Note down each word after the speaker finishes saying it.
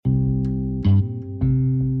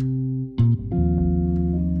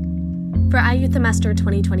IU Themester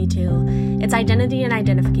 2022, it's Identity and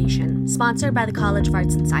Identification, sponsored by the College of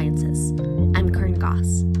Arts and Sciences. I'm Kern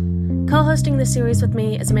Goss. Co-hosting this series with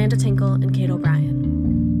me is Amanda Tinkle and Kate O'Brien.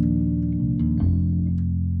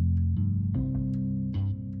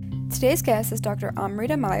 Today's guest is Dr.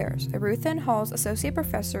 Amrita Myers, a Ruth N. Halls Associate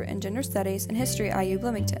Professor in Gender Studies and History at IU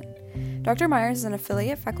Bloomington. Dr. Myers is an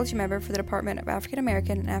affiliate faculty member for the Department of African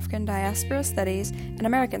American and African Diaspora Studies and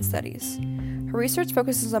American Studies. Her research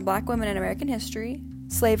focuses on Black women in American history,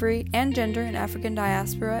 slavery, and gender in African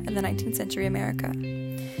diaspora in the 19th century America.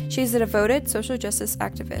 She is a devoted social justice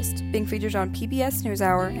activist, being featured on PBS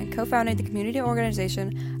NewsHour and co-founding the community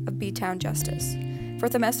organization of B-Town Justice. For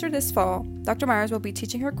Themester this fall, Dr. Myers will be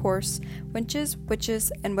teaching her course, Wenches, Witches,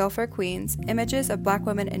 and Welfare Queens, Images of Black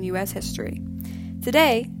Women in U.S. History.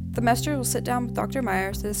 Today, Themester will sit down with Dr.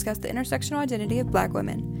 Myers to discuss the intersectional identity of Black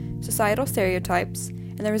women, societal stereotypes,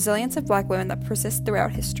 and the resilience of Black women that persists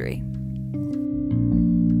throughout history.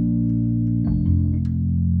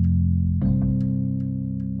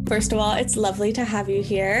 First of all, it's lovely to have you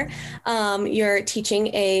here. You're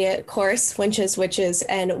teaching a course, Wenches, Witches,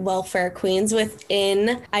 and Welfare Queens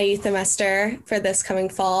within IU Themester for this coming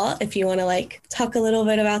fall. If you want to talk a little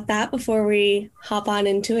bit about that before we hop on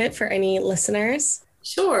into it for any listeners.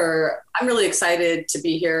 Sure. I'm really excited to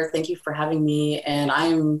be here. Thank you for having me. And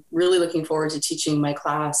I'm really looking forward to teaching my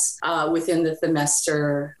class within the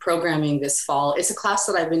Themester programming this fall. It's a class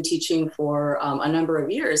that I've been teaching for a number of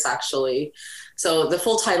years, actually. So the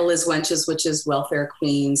full title is Wenches, Witches, Welfare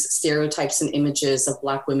Queens, Stereotypes and Images of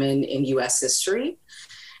Black Women in U.S. History.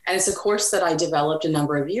 And it's a course that I developed a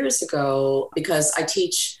number of years ago because I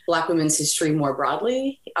teach Black women's history more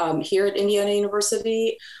broadly here at Indiana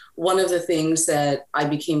University. One of the things that I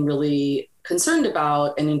became really concerned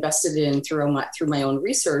about and invested in through my own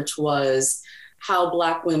research was how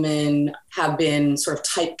Black women have been sort of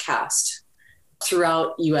typecast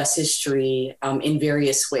throughout U.S. history in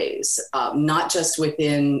various ways, not just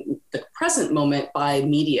within the present moment by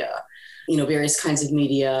media, various kinds of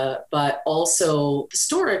media, but also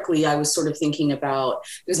historically, I was sort of thinking about,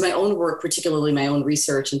 because my own work, particularly my own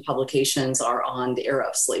research and publications are on the era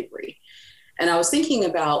of slavery. And I was thinking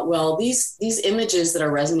about, well, these images that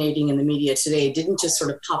are resonating in the media today didn't just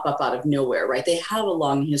sort of pop up out of nowhere, right? They have a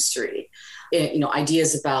long history.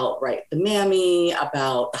 Ideas about, right, the mammy,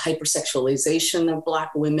 about the hypersexualization of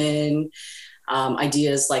Black women,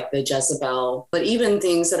 ideas like the Jezebel, but even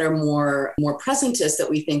things that are more presentist that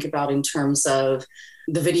we think about in terms of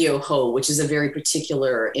the video hoe, which is a very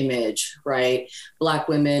particular image, right? Black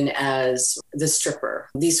women as the stripper,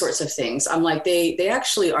 these sorts of things. I'm like, they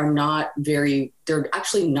actually are they're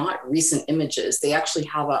actually not recent images. They actually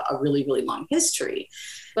have a really, really long history.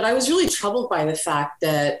 But I was really troubled by the fact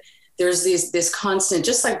that there's this constant,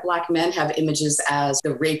 just like Black men have images as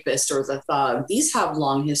the rapist or the thug, these have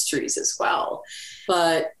long histories as well.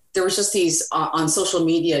 But there was just these, on social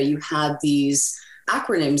media, you had these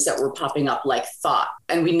acronyms that were popping up like thought.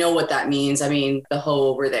 And we know what that means. I mean, the hoe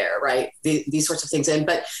over there, right? These sorts of things.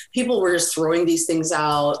 But people were just throwing these things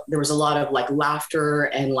out. There was a lot of laughter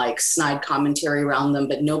and snide commentary around them,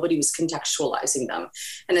 but nobody was contextualizing them.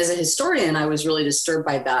 And as a historian, I was really disturbed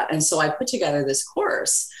by that. And so I put together this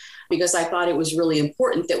course because I thought it was really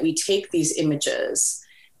important that we take these images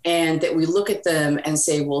and that we look at them and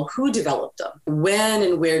say, well, who developed them? When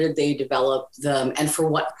and where did they develop them and for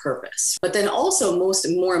what purpose? But then also,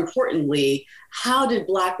 more importantly, how did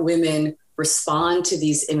Black women respond to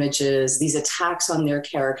these images, these attacks on their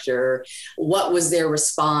character? What was their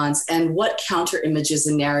response? And what counter images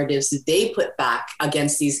and narratives did they put back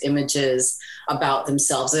against these images about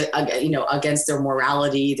themselves, against their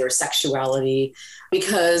morality, their sexuality?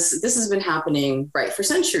 Because this has been happening, right, for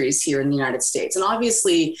centuries here in the United States. And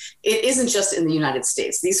obviously, it isn't just in the United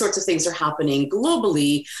States. These sorts of things are happening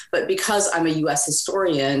globally, but because I'm a U.S.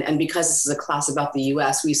 historian and because this is a class about the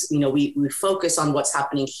U.S., we focus on what's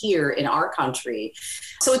happening here in our country.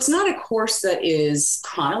 So it's not a course that is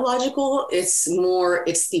chronological, it's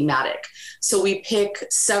thematic. So we pick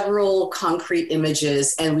several concrete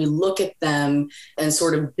images and we look at them and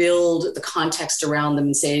sort of build the context around them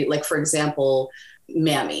and say, for example,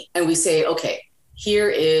 mammy. And we say, okay, here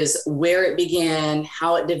is where it began,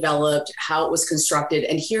 how it developed, how it was constructed,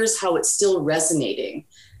 and here's how it's still resonating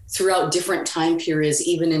throughout different time periods,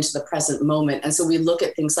 even into the present moment. And so we look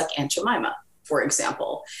at things like Aunt Jemima, for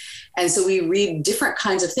example. And so we read different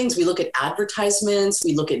kinds of things. We look at advertisements,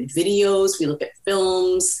 we look at videos, we look at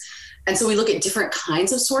films. And so we look at different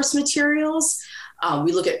kinds of source materials.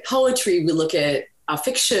 We look at poetry, we look at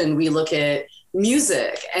fiction, we look at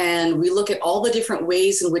music, and we look at all the different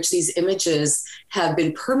ways in which these images have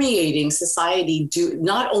been permeating society,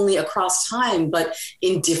 not only across time, but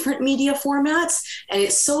in different media formats. And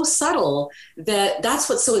it's so subtle that that's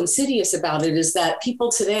what's so insidious about it, is that people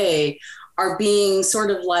today are being sort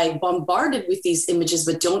of like bombarded with these images,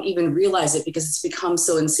 but don't even realize it because it's become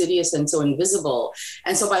so insidious and so invisible.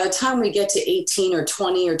 And so by the time we get to 18 or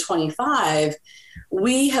 20 or 25,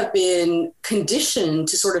 we have been conditioned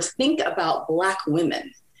to sort of think about Black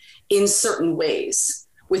women in certain ways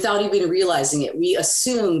without even realizing it. We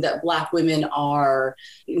assume that Black women are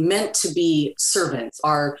meant to be servants,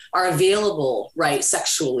 are available, right,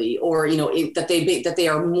 sexually, or that they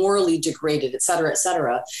are morally degraded, et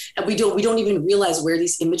cetera, and we don't even realize where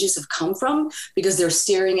these images have come from, because they're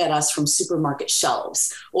staring at us from supermarket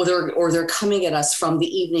shelves, or they're coming at us from the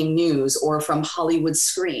evening news, or from Hollywood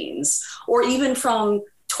screens, or even from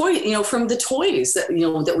from the toys that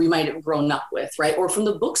that we might have grown up with, right, or from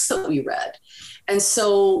the books that we read. And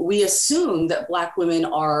so we assume that Black women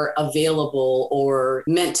are available or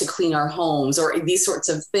meant to clean our homes or these sorts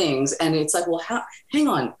of things. And it's like, well, hang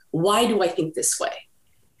on, why do I think this way?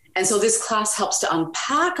 And so this class helps to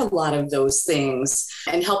unpack a lot of those things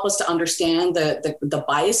and help us to understand the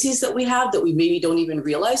biases that we have that we maybe don't even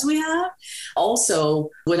realize we have. Also,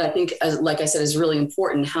 what I think, like I said, is really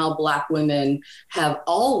important, how Black women have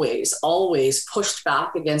always pushed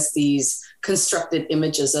back against these constructed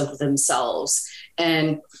images of themselves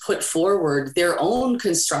and put forward their own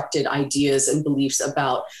constructed ideas and beliefs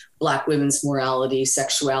about Black women's morality,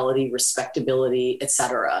 sexuality, respectability, et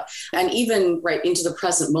cetera. And even right into the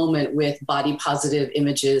present moment with body positive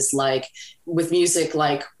images, like with music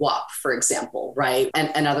like WAP, for example, right?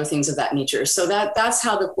 And other things of that nature. So that's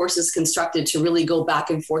how the course is constructed, to really go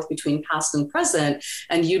back and forth between past and present,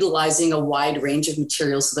 and utilizing a wide range of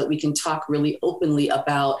materials so that we can talk really openly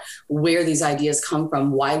about where these ideas come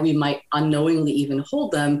from, why we might unknowingly even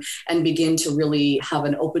hold them, and begin to really have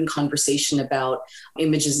an open conversation about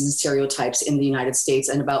images and stereotypes in the United States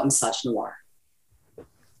and about misogynoir.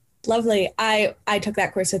 Lovely. I took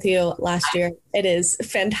that course with you last year. It is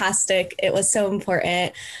fantastic. It was so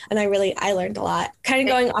important. And I learned a lot. Kind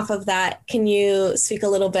of going off of that, can you speak a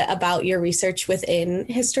little bit about your research within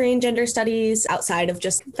history and gender studies outside of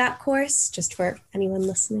just that course, just for anyone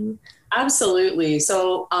listening? Absolutely.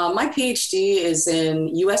 So my PhD is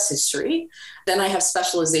in US history. Then I have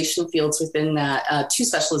specialization fields within that, two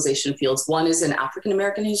specialization fields. One is in African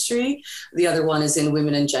American history. The other one is in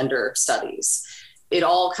women and gender studies. It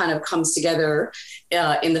all kind of comes together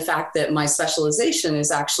in the fact that my specialization is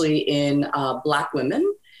actually in Black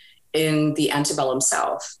women in the antebellum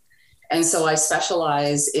South. And so I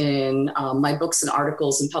specialize in my books and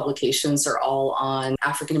articles and publications are all on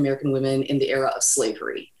African American women in the era of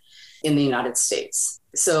slavery in the United States.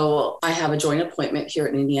 So I have a joint appointment here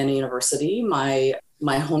at Indiana University. My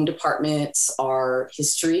home departments are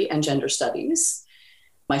history and gender studies.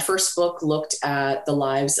 My first book looked at the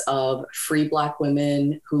lives of free Black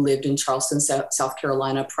women who lived in Charleston, South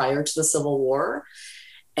Carolina prior to the Civil War.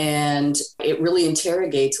 And it really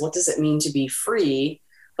interrogates, what does it mean to be free,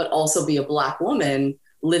 but also be a Black woman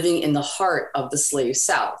living in the heart of the slave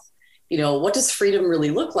South? What does freedom really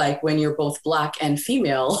look like when you're both Black and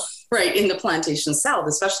female, right, in the plantation South,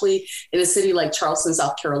 especially in a city like Charleston,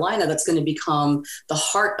 South Carolina, that's going to become the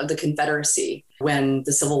heart of the Confederacy when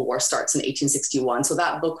the Civil War starts in 1861. So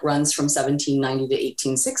that book runs from 1790 to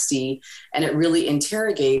 1860, and it really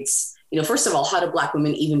interrogates, first of all, how do Black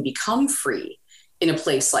women even become free in a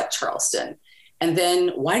place like Charleston? And then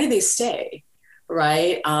why do they stay?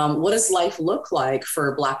 Right? What does life look like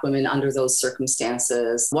for Black women under those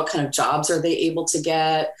circumstances? What kind of jobs are they able to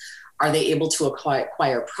get? Are they able to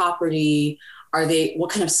acquire property? What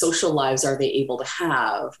kind of social lives are they able to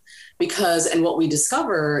have? And what we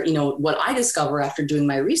discover, what I discover after doing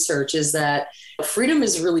my research is that freedom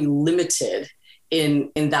is really limited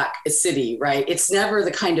in that city, right? It's never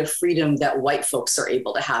the kind of freedom that white folks are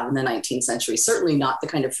able to have in the 19th century, certainly not the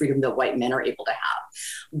kind of freedom that white men are able to have.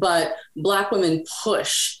 But Black women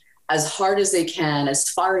push as hard as they can, as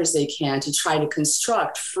far as they can, to try to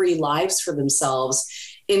construct free lives for themselves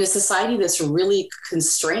in a society that's really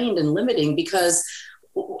constrained and limiting, because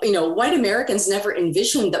white Americans never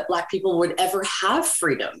envisioned that Black people would ever have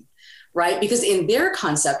freedom, right? Because in their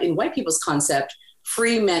concept, in white people's concept,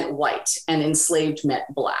 free meant white and enslaved meant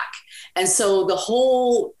Black. And so the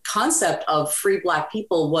whole concept of free Black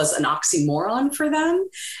people was an oxymoron for them.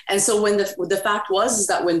 And so when the fact is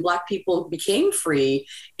that when Black people became free,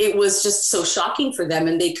 it was just so shocking for them.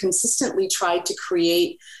 And they consistently tried to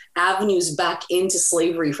create avenues back into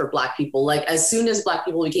slavery for Black people. Like as soon as Black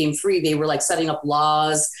people became free, they were like setting up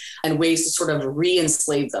laws and ways to sort of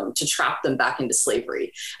re-enslave them, to trap them back into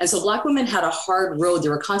slavery. And so Black women had a hard road.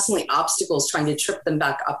 There were constantly obstacles trying to trip them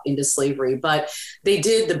back up into slavery, but they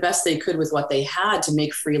did the best they could with what they had to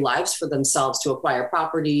make free lives for themselves, to acquire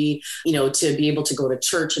property, to be able to go to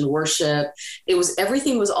church and worship.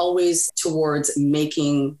 Everything was always towards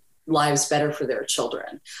making lives better for their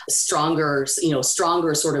children, stronger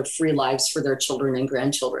sort of free lives for their children and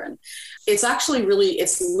grandchildren.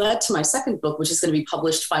 It's led to my second book, which is going to be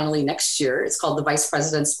published finally next year. It's called The Vice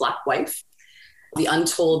President's Black Wife: The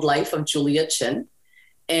Untold Life of Julia Chinn.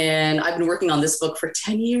 And I've been working on this book for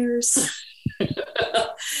 10 years.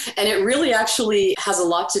 And it really actually has a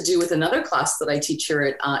lot to do with another class that I teach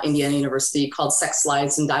here at Indiana University called Sex,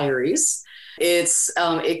 Lives, and Diaries.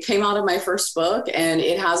 It came out of my first book, and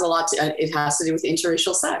it has to do with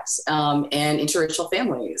interracial sex and interracial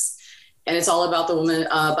families. And it's all about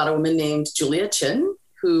about a woman named Julia Chinn,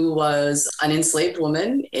 who was an enslaved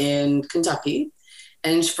woman in Kentucky.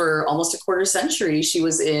 And for almost a quarter century, she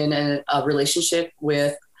was in a relationship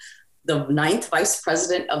with the 9th Vice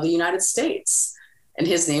President of the United States. And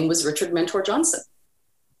his name was Richard Mentor Johnson.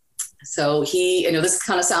 So this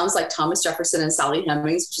kind of sounds like Thomas Jefferson and Sally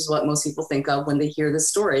Hemings, which is what most people think of when they hear this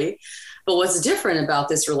story. But what's different about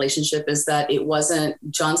this relationship is that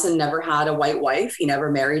Johnson never had a white wife. He never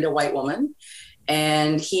married a white woman.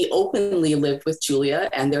 And he openly lived with Julia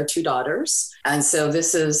and their 2 daughters. And so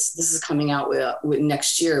this is coming out with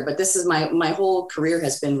next year. But this is my whole career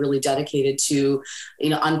has been really dedicated to,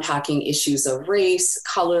 unpacking issues of race,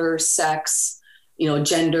 color, sex,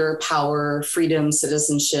 gender, power, freedom,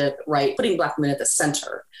 citizenship, right? Putting Black women at the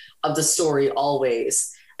center of the story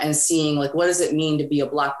always, and seeing what does it mean to be a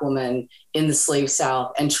Black woman in the slave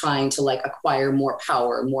South and trying to acquire more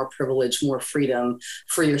power, more privilege, more freedom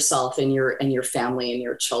for yourself and your family and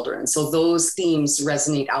your children. So those themes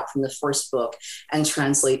resonate out from the first book and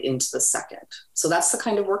translate into the second. So that's the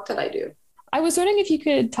kind of work that I do. I was wondering if you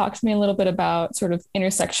could talk to me a little bit about sort of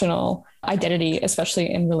intersectional identity,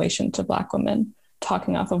 especially in relation to Black women,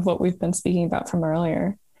 talking off of what we've been speaking about from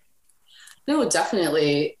earlier. No,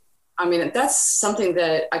 definitely. I mean, that's something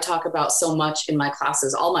that I talk about so much in my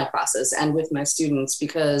classes, all my classes, and with my students,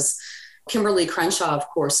 because Kimberly Crenshaw, of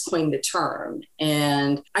course, coined the term.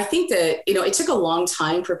 And I think that, it took a long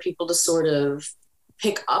time for people to sort of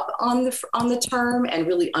pick up on the term and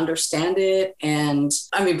really understand it. And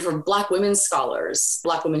I mean, for Black women scholars,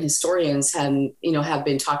 Black women historians have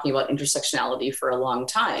been talking about intersectionality for a long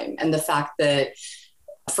time. And the fact that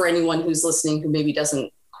for anyone who's listening who maybe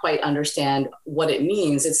doesn't quite understand what it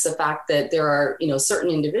means, it's the fact that there are, certain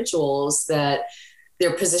individuals that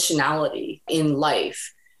their positionality in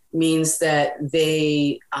life means that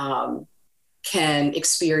they can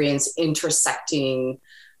experience intersecting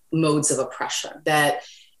modes of oppression. That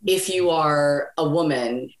if you are a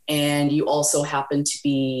woman and you also happen to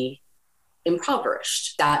be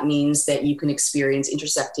impoverished, that means that you can experience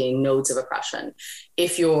intersecting nodes of oppression.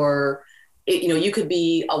 If you're, you could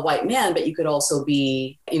be a white man, but you could also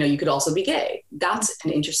be gay. That's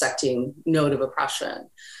an intersecting node of oppression.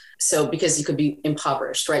 So because you could be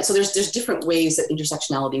impoverished, right? So there's different ways that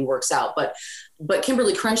intersectionality works out. But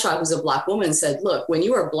Kimberly Crenshaw, who's a Black woman, said, look, when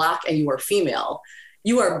you are Black and you are female,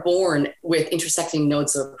 you are born with intersecting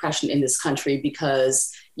nodes of oppression in this country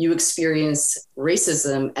because you experience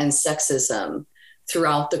racism and sexism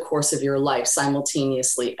throughout the course of your life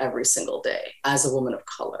simultaneously every single day as a woman of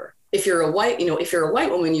color. If you're a white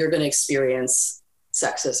woman, you're going to experience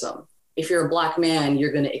sexism. If you're a Black man,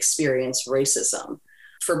 you're going to experience racism.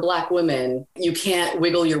 For Black women, you can't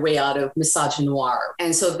wiggle your way out of misogynoir.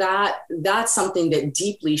 And so that's something that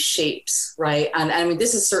deeply shapes, right? And I mean,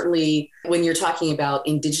 this is certainly when you're talking about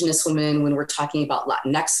Indigenous women, when we're talking about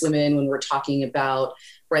Latinx women, when we're talking about,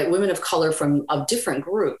 right, women of color of different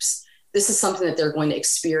groups, this is something that they're going to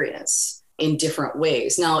experience in different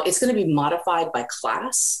ways. Now, it's going to be modified by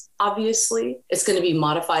class, obviously. It's going to be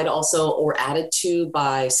modified also or added to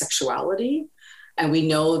by sexuality. And we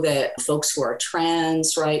know that folks who are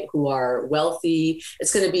trans, right, who are wealthy,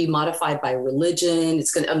 it's going to be modified by religion.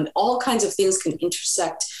 It's going to, all kinds of things can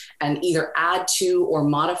intersect and either add to or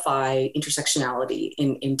modify intersectionality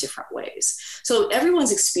in different ways. So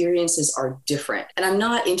everyone's experiences are different. And I'm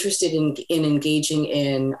not interested in engaging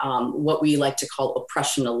in what we like to call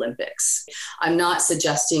oppression Olympics. I'm not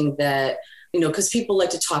suggesting that, because people like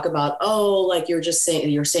to talk about, you're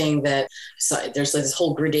saying that there's this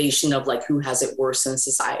whole gradation of who has it worse in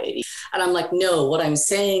society. And I'm like, no, what I'm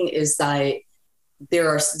saying is that there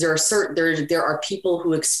are people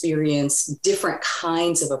who experience different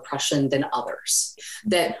kinds of oppression than others.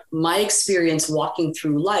 That my experience walking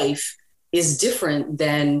through life is different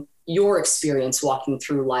than your experience walking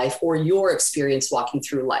through life or your experience walking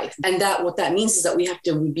through life. And that what that means is that we have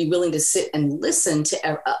to be willing to sit and listen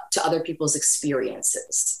to other people's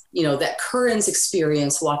experiences. You know, that Curran's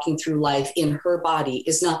experience walking through life in her body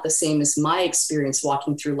is not the same as my experience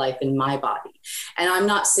walking through life in my body. And I'm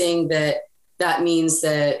not saying that that means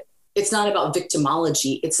that it's not about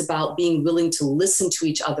victimology. It's about being willing to listen to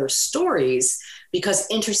each other's stories, because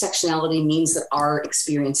intersectionality means that our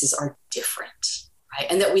experiences are different. Right?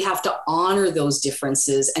 And that we have to honor those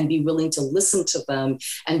differences and be willing to listen to them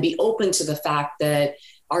and be open to the fact that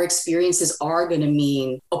our experiences are going to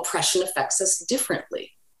mean oppression affects us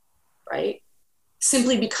differently, right?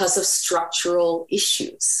 Simply because of structural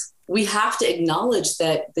issues. We have to acknowledge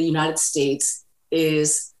that the United States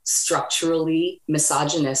is structurally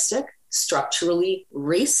misogynistic, structurally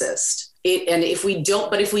racist. If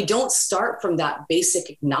we don't start from that basic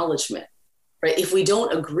acknowledgement, right? If we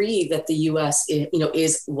don't agree that the U.S.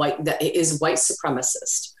 is white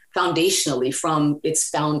supremacist foundationally from its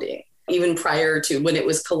founding, even prior to when it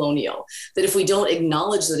was colonial, that if we don't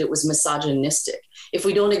acknowledge that it was misogynistic, if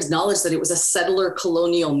we don't acknowledge that it was a settler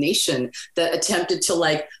colonial nation that attempted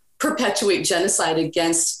to perpetuate genocide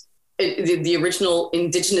against the original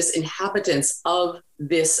indigenous inhabitants of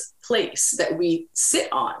this place that we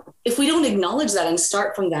sit on. If we don't acknowledge that and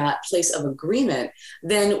start from that place of agreement,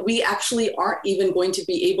 then we actually aren't even going to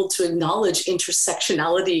be able to acknowledge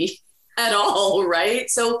intersectionality at all, right?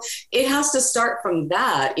 So it has to start from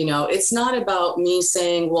that. It's not about me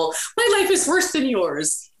saying, well, my life is worse than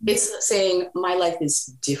yours. It's saying my life is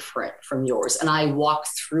different from yours, and I walk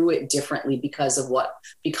through it differently because of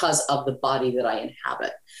the body that I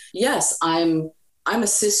inhabit. Yes, I'm a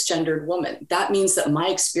cisgendered woman. That means that my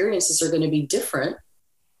experiences are going to be different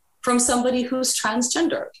from somebody who's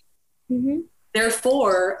transgendered. Mm-hmm.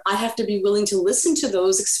 Therefore, I have to be willing to listen to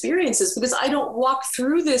those experiences because I don't walk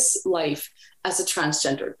through this life as a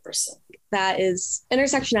transgendered person.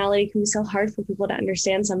 Intersectionality can be so hard for people to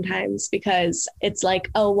understand sometimes, because it's like,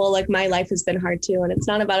 oh, well, my life has been hard too. And it's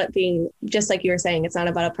not about it being, just like you were saying, it's not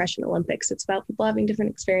about oppression Olympics. It's about people having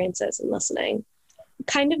different experiences and listening.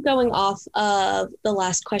 Kind of going off of the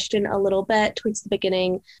last question a little bit towards the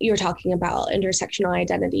beginning, you were talking about intersectional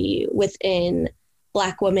identity within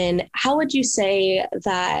Black women. How would you say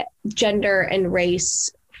that gender and race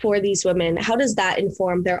for these women, how does that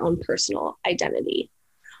inform their own personal identity?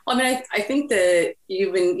 Well, I think that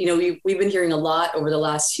we've been hearing a lot over the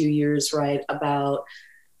last few years, right, about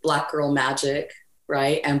Black girl magic,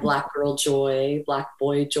 right, and Black girl joy, Black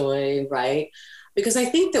boy joy, right? Because I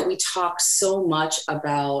think that we talk so much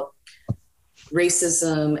about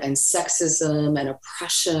racism and sexism and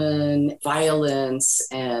oppression, violence,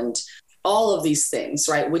 and all of these things,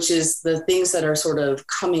 right? Which is the things that are sort of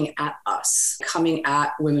coming at us, coming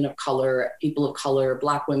at women of color, people of color,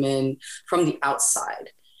 Black women from the outside.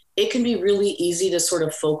 It can be really easy to sort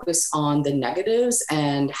of focus on the negatives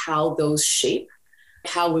and how those shape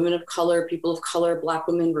how women of color, people of color, Black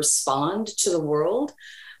women respond to the world.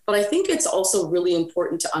 But I think it's also really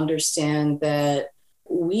important to understand that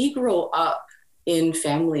we grow up in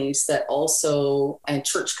families that also, and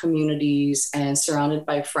church communities, and surrounded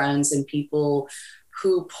by friends and people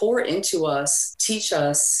who pour into us, teach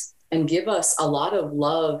us, and give us a lot of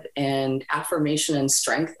love and affirmation and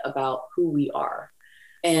strength about who we are.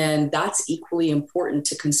 And that's equally important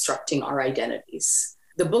to constructing our identities.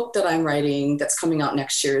 The book that I'm writing that's coming out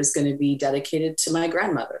next year is going to be dedicated to my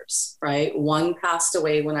grandmothers, right? One passed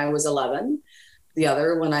away when I was 11, the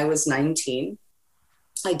other when I was 19.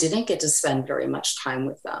 I didn't get to spend very much time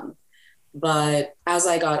with them. But as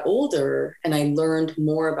I got older and I learned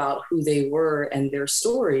more about who they were and their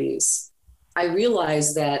stories, I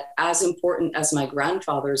realized that as important as my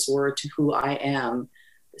grandfathers were to who I am,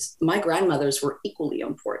 my grandmothers were equally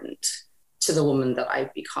important to the woman that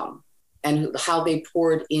I've become, and how they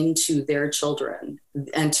poured into their children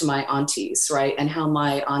and to my aunties, right? And how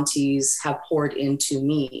my aunties have poured into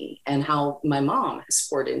me and how my mom has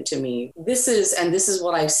poured into me. This is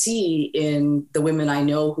what I see in the women I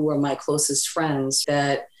know who are my closest friends,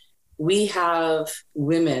 that we have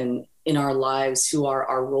women in our lives who are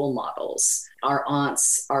our role models, our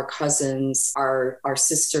aunts, our cousins, our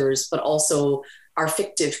sisters, but also our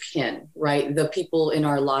fictive kin, right? The people in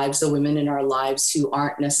our lives, the women in our lives who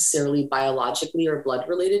aren't necessarily biologically or blood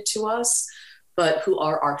related to us, but who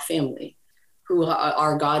are our family, who are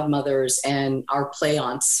our godmothers and our play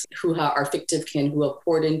aunts, who are our fictive kin, who have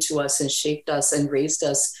poured into us and shaped us and raised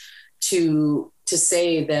us to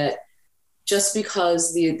say that just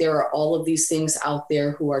because there are all of these things out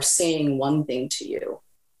there who are saying one thing to you,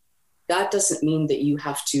 that doesn't mean that you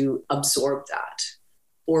have to absorb that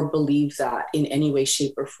or believe that in any way,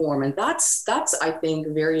 shape, or form. And that's I think,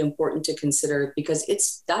 very important to consider, because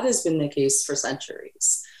that has been the case for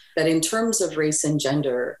centuries. That in terms of race and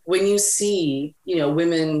gender, when you see,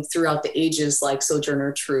 women throughout the ages like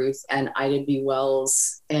Sojourner Truth and Ida B.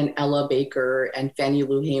 Wells and Ella Baker and Fannie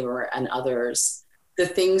Lou Hamer and others, the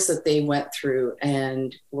things that they went through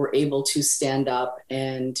and were able to stand up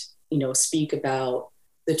and, speak about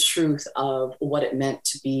the truth of what it meant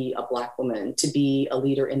to be a Black woman, to be a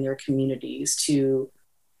leader in their communities, to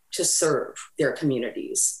serve their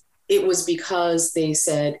communities. It was because they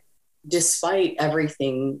said, despite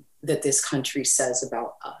everything that this country says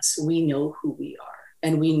about us, we know who we are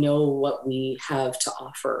and we know what we have to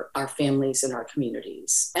offer our families and our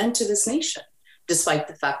communities and to this nation, despite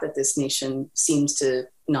the fact that this nation seems to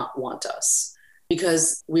not want us.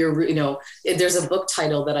 Because there's a book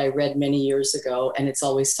title that I read many years ago, and it's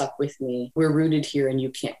always stuck with me. We're rooted here and you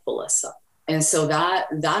can't pull us up. And so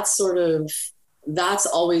that's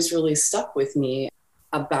always really stuck with me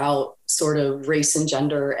about sort of race and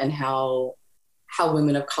gender and how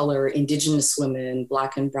women of color, Indigenous women,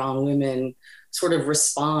 Black and brown women sort of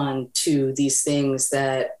respond to these things.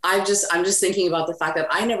 That I'm just thinking about the fact that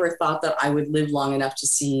I never thought that I would live long enough to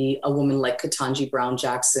see a woman like Ketanji Brown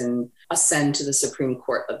Jackson ascend to the Supreme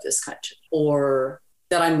Court of this country, or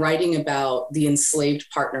that I'm writing about the enslaved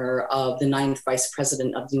partner of the 9th Vice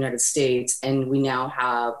President of the United States, and we now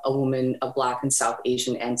have a woman of Black and South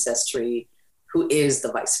Asian ancestry who is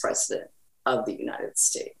the Vice President of the United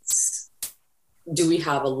States. Do we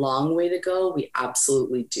have a long way to go? We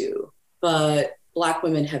absolutely do. But Black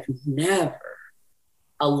women have never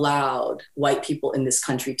allowed white people in this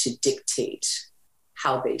country to dictate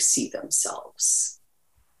how they see themselves.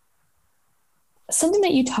 Something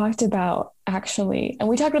that you talked about, actually, and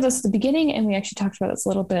we talked about this at the beginning, and we actually talked about this a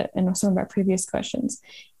little bit in some of our previous questions,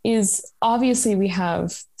 is obviously we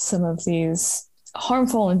have some of these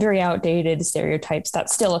harmful and very outdated stereotypes that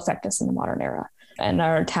still affect us in the modern era and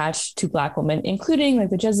are attached to Black women, including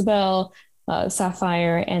like the Jezebel,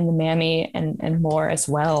 Sapphire, and the Mammy, and more as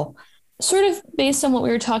well. Sort of based on what we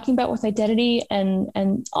were talking about with identity,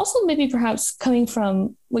 and also maybe perhaps coming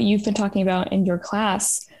from what you've been talking about in your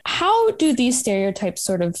class, how do these stereotypes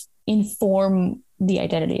sort of inform the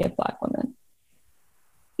identity of Black women?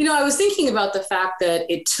 I was thinking about the fact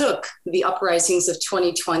that it took the uprisings of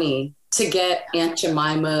 2020 to get Aunt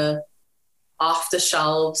Jemima off the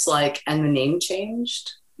shelves, and the name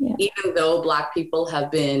changed, even though Black people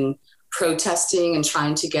have been protesting and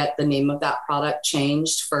trying to get the name of that product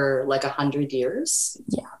changed for 100 years.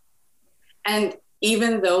 Yeah. And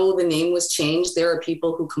even though the name was changed, there are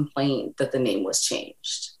people who complained that the name was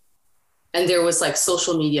changed. And there was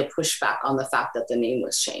social media pushback on the fact that the name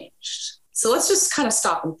was changed. So let's just kind of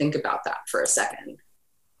stop and think about that for a second.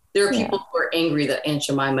 There are people who are angry that Aunt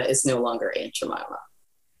Jemima is no longer Aunt Jemima.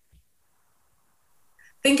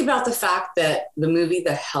 Think about the fact that the movie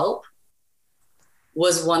The Help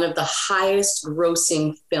was one of the highest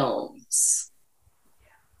grossing films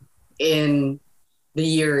in the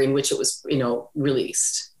year in which it was,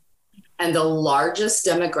 released. And the largest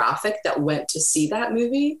demographic that went to see that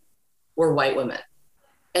movie were white women.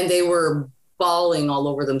 And they were bawling all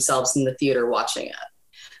over themselves in the theater watching it.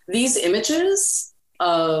 These images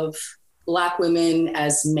of Black women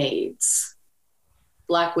as maids,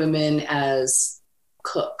 Black women as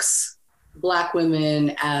cooks, Black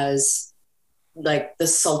women as the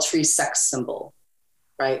sultry sex symbol,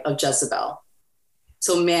 right, of Jezebel.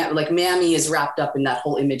 So Mammy is wrapped up in that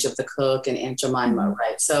whole image of the cook and Aunt Jemima,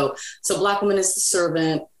 right? So Black woman as the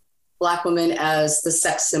servant, Black woman as the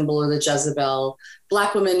sex symbol or the Jezebel,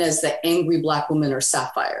 Black women as the angry Black woman or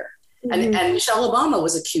Sapphire. Mm-hmm. And Michelle Obama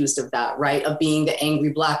was accused of that, right? Of being the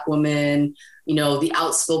angry Black woman, the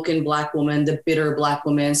outspoken Black woman, the bitter Black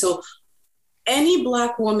woman. So any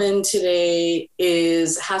Black woman today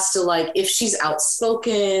has to if she's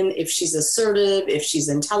outspoken, if she's assertive, if she's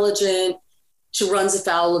intelligent, she runs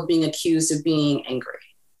afoul of being accused of being angry.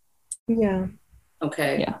 Yeah.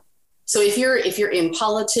 Okay. Yeah. So if you're in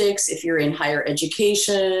politics, if you're in higher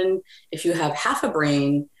education, if you have half a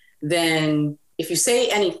brain, then if you say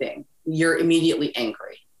anything, you're immediately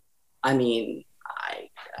angry. I mean,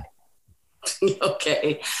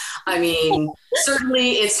 okay. I mean,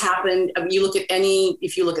 certainly it's happened.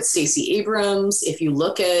 If you look at Stacey Abrams,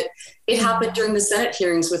 it happened during the Senate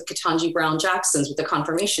hearings with Ketanji Brown Jackson, with the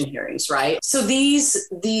confirmation hearings, right? So these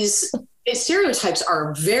stereotypes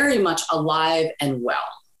are very much alive and well.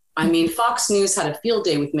 I mean, Fox News had a field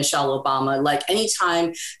day with Michelle Obama. Like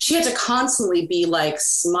anytime she had to constantly be like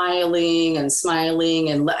smiling,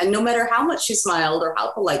 and no matter how much she smiled or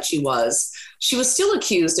how polite she was still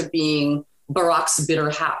accused of being Barack's bitter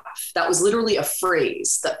half. That was literally a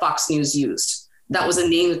phrase that Fox News used. That was a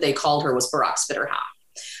name that they called her, was Barack's bitter half.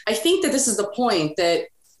 I think that this is the point, that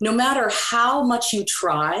no matter how much you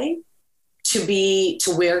try to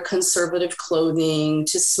wear conservative clothing,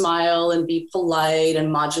 to smile and be polite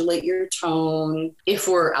and modulate your tone, if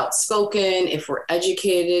we're outspoken, if we're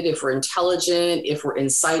educated, if we're intelligent, if we're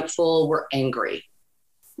insightful, we're angry.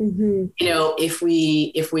 Mm-hmm. You know, if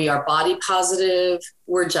we are body positive,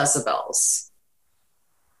 we're Jezebels.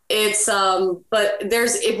 It's but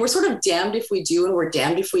we're sort of damned if we do and we're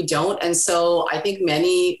damned if we don't. And so I think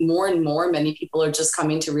many people are just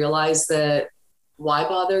coming to realize that why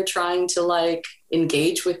bother trying to like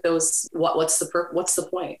engage with those? What's the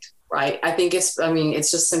point, right? I think it's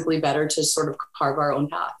just simply better to sort of carve our own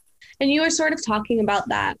path. And you were sort of talking about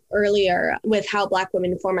that earlier with how Black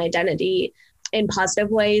women form identity in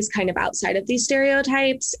positive ways, kind of outside of these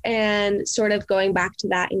stereotypes, and sort of going back to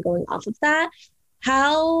that and going off of that.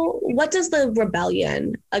 What does the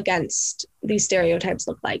rebellion against these stereotypes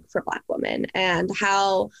look like for Black women, and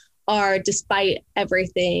how are, despite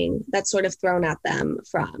everything that's sort of thrown at them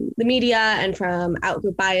from the media and from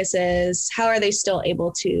outgroup biases, how are they still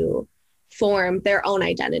able to form their own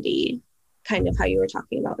identity, kind of how you were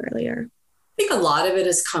talking about earlier? I think a lot of it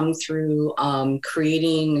has come through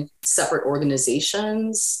creating separate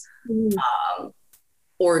organizations,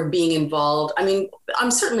 or being involved. I mean,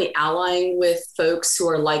 I'm certainly allying with folks who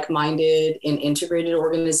are like-minded in integrated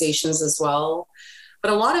organizations as well.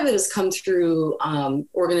 But a lot of it has come through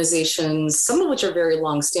organizations, some of which are very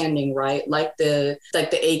long-standing, right? Like the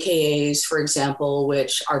AKAs, for example,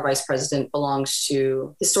 which our vice president belongs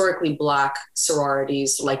to, historically Black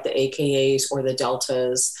sororities like the AKAs or the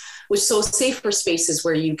Deltas, which so safer spaces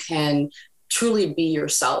where you can truly be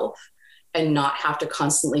yourself and not have to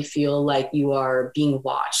constantly feel like you are being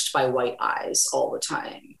watched by white eyes all the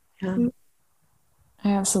time. Yeah.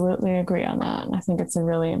 I absolutely agree on that. And I think it's a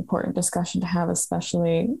really important discussion to have,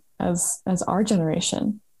 especially as our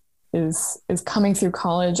generation is coming through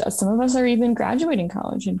college. Some of us are even graduating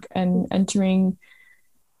college and entering,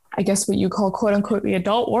 I guess, what you call quote unquote the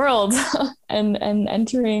adult world and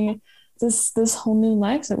entering this whole new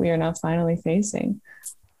life that we are now finally facing.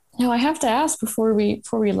 Now, I have to ask before we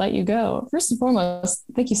let you go, first and foremost,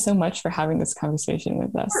 thank you so much for having this conversation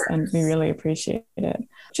with us, and we really appreciate it.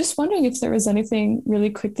 Just wondering if there was anything really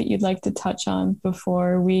quick that you'd like to touch on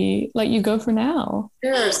before we let you go for now.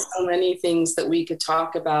 There are so many things that we could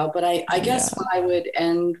talk about, but I guess what I would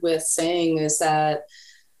end with saying is that,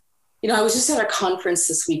 you know, I was just at a conference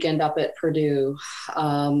this weekend up at Purdue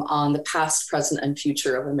on the past, present, and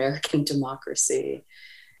future of American democracy,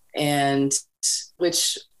 and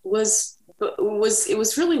which was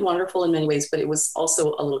really wonderful in many ways, but it was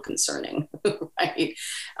also a little concerning, right?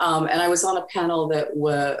 And I was on a panel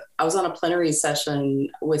I was on a plenary session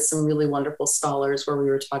with some really wonderful scholars where we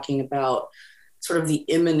were talking about sort of the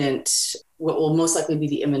what will most likely be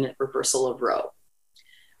the imminent reversal of Roe,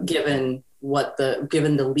 given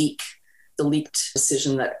the leaked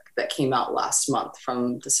decision that came out last month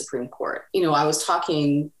from the Supreme Court. You know, I was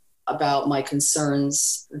talking about my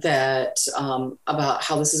concerns about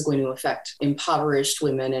how this is going to affect impoverished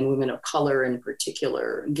women and women of color in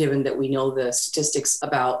particular, given that we know the statistics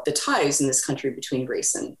about the ties in this country between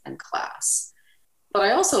race and class. But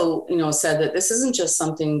I also, you know, said that this isn't just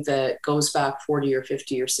something that goes back 40 or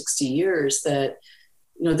 50 or 60 years, that,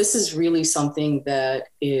 you know, this is really something that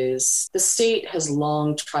the state has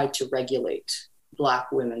long tried to regulate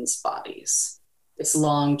Black women's bodies. It's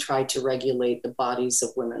long tried to regulate the bodies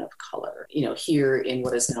of women of color, you know, here in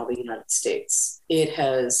what is now the United States. It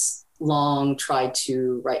has long tried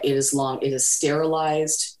to, it has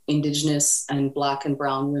sterilized Indigenous and Black and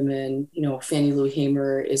brown women. You know, Fannie Lou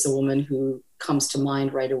Hamer is a woman who comes to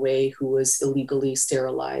mind right away, who was illegally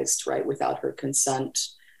sterilized, right, without her consent,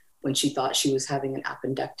 when she thought she was having an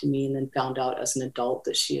appendectomy and then found out as an adult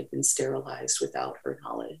that she had been sterilized without her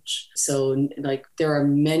knowledge. So like there are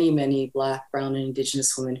many, many Black, brown, and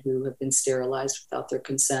Indigenous women who have been sterilized without their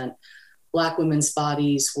consent. Black women's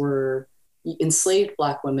bodies were, enslaved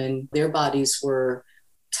Black women, their bodies were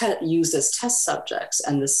used as test subjects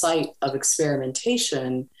and the site of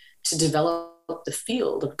experimentation to develop the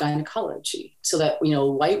field of gynecology, so that, you know,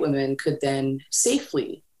 white women could then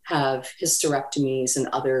safely have hysterectomies and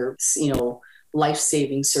other, you know,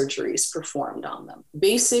 life-saving surgeries performed on them.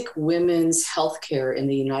 Basic women's healthcare in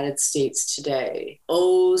the United States today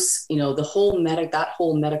owes, the whole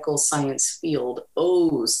medical science field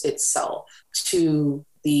owes itself to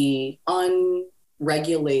the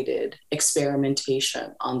unregulated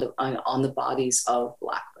experimentation on the bodies of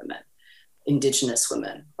Black women, Indigenous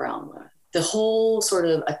women, brown women. The whole sort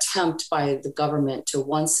of attempt by the government to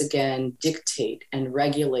once again dictate and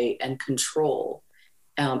regulate and control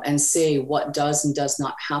and say what does and does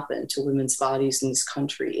not happen to women's bodies in this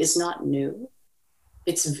country is not new.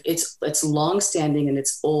 It's longstanding and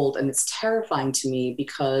it's old, and it's terrifying to me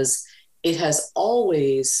because it has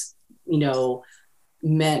always,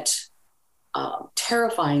 meant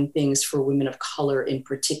terrifying things for women of color in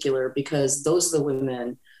particular, because those are the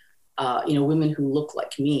women, women who look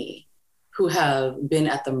like me, who have been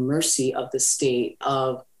at the mercy of the state,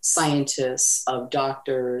 of scientists, of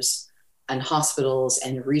doctors and hospitals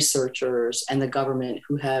and researchers and the government,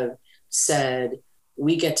 who have said,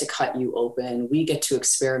 we get to cut you open, we get to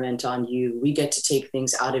experiment on you, we get to take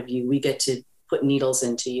things out of you, we get to put needles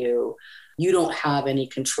into you. You don't have any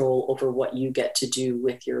control over what you get to do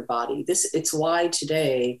with your body. It's why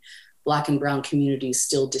today Black and brown communities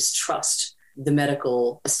still distrust the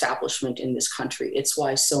medical establishment in this country. It's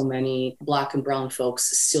why so many Black and brown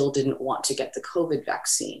folks still didn't want to get the COVID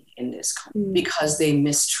vaccine in this country, because they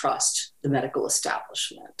mistrust the medical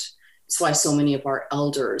establishment. It's why so many of our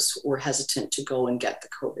elders were hesitant to go and get the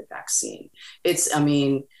COVID vaccine.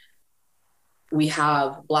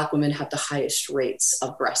 Black women have the highest rates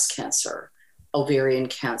of breast cancer, ovarian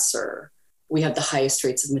cancer. We have the highest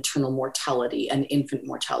rates of maternal mortality and infant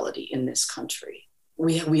mortality in this country.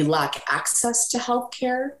 We lack access to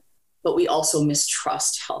healthcare, but we also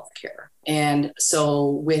mistrust healthcare. And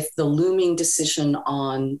so with the looming decision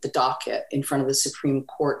on the docket in front of the Supreme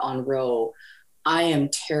Court on Roe, I am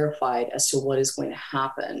terrified as to what is going to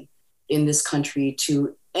happen in this country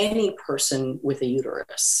to any person with a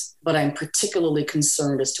uterus. But I'm particularly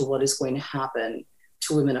concerned as to what is going to happen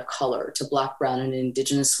to women of color, to Black, brown, and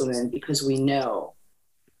Indigenous women, because we know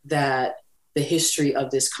that the history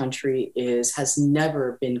of this country has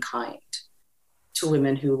never been kind to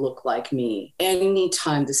women who look like me.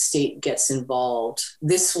 Anytime the state gets involved,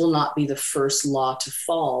 this will not be the first law to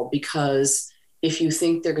fall, because if you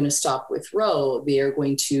think they're going to stop with Roe, they're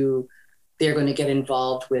going to get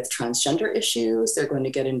involved with transgender issues. They're going to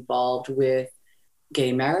get involved with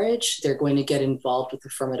gay marriage. They're going to get involved with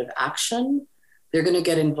affirmative action. They're going to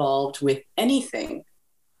get involved with anything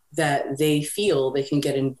that they feel they can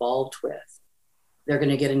get involved with. They're going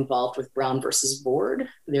to get involved with Brown versus Board.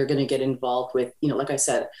 They're going to get involved with, like I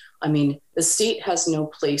said, the state has no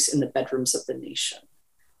place in the bedrooms of the nation.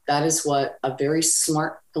 That is what a very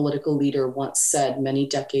smart political leader once said many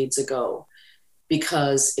decades ago,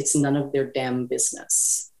 because it's none of their damn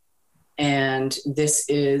business. And this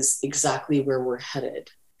is exactly where we're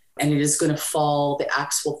headed. And it is going to fall, the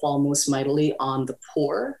axe will fall most mightily on the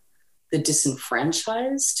poor, the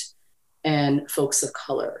disenfranchised, and folks of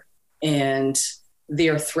color. And they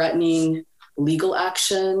are threatening legal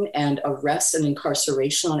action and arrest and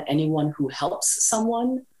incarceration on anyone who helps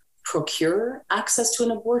someone procure access to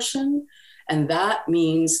an abortion. And that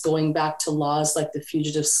means going back to laws like the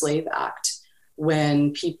Fugitive Slave Act,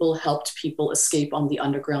 when people helped people escape on the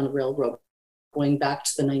Underground Railroad, going back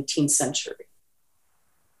to the 19th century.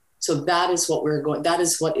 So that is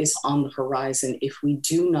what is on the horizon if we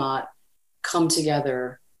do not come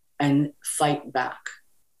together and fight back.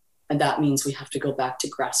 And that means we have to go back to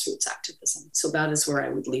grassroots activism. So that is where I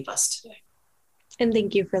would leave us today. And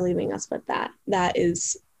thank you for leaving us with that. That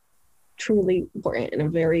is truly important and a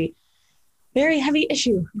very, very heavy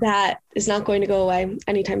issue that is not going to go away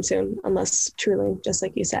anytime soon, unless truly, just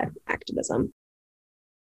like you said, activism.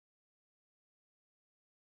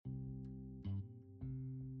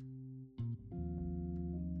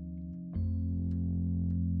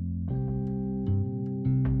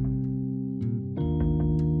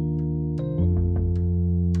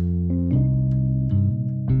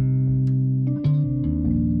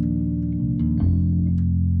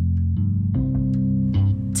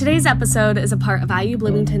 Today's episode is a part of IU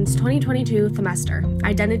Bloomington's 2022 Themester,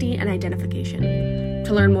 Identity and Identification.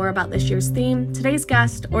 To learn more about this year's theme, today's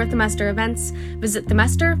guest, or Themester events, visit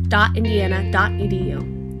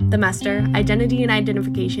themester.indiana.edu. Themester, Identity and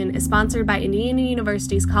Identification is sponsored by Indiana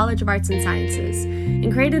University's College of Arts and Sciences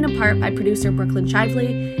and created in part by producer Brooklyn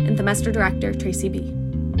Shively and Themester director Tracy B.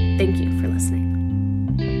 Thank you for listening.